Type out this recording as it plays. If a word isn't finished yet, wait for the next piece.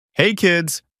Hey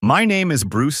kids, my name is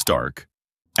Bruce Stark,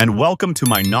 and welcome to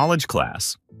my knowledge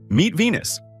class. Meet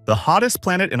Venus, the hottest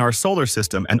planet in our solar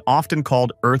system and often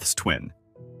called Earth's twin.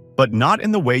 But not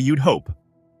in the way you'd hope.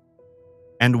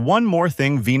 And one more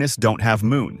thing, Venus don't have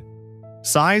moon.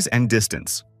 Size and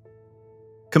distance.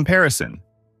 Comparison.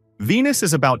 Venus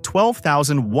is about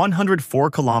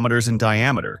 12,104 kilometers in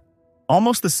diameter,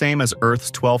 almost the same as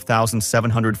Earth's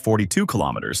 12,742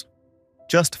 kilometers,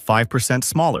 just 5%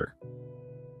 smaller.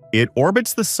 It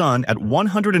orbits the Sun at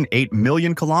 108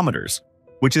 million kilometers,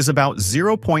 which is about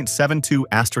 0.72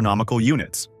 astronomical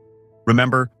units.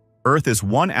 Remember, Earth is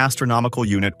 1 astronomical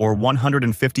unit or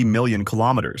 150 million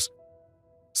kilometers.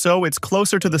 So it's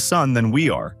closer to the Sun than we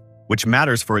are, which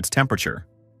matters for its temperature.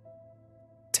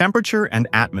 Temperature and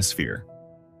atmosphere.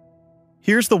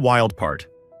 Here's the wild part.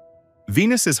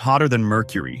 Venus is hotter than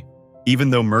Mercury,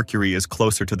 even though Mercury is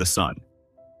closer to the Sun.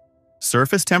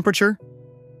 Surface temperature?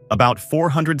 About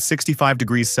 465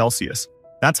 degrees Celsius.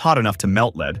 That's hot enough to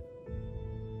melt lead.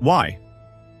 Why?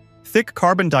 Thick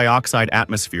carbon dioxide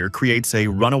atmosphere creates a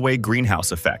runaway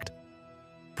greenhouse effect.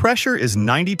 Pressure is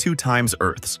 92 times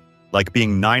Earth's, like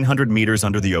being 900 meters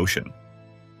under the ocean.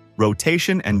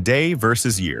 Rotation and day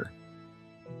versus year.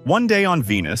 One day on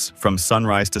Venus, from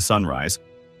sunrise to sunrise,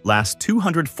 lasts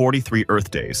 243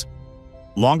 Earth days,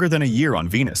 longer than a year on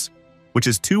Venus, which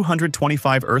is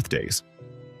 225 Earth days.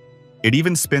 It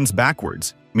even spins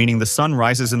backwards, meaning the sun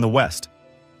rises in the west.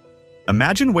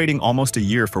 Imagine waiting almost a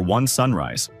year for one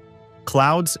sunrise.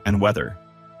 Clouds and weather.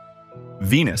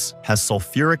 Venus has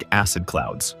sulfuric acid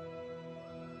clouds.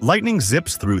 Lightning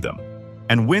zips through them,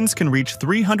 and winds can reach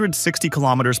 360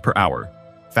 kilometers per hour,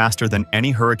 faster than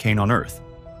any hurricane on Earth.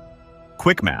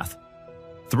 Quick math.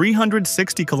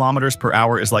 360 kilometers per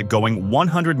hour is like going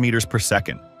 100 meters per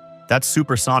second. That's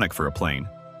supersonic for a plane.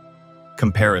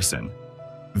 Comparison.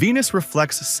 Venus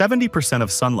reflects 70% of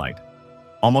sunlight,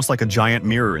 almost like a giant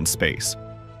mirror in space.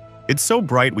 It's so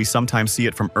bright we sometimes see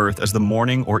it from Earth as the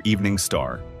morning or evening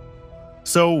star.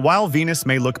 So while Venus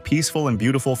may look peaceful and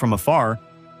beautiful from afar,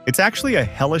 it's actually a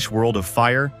hellish world of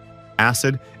fire,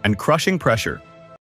 acid, and crushing pressure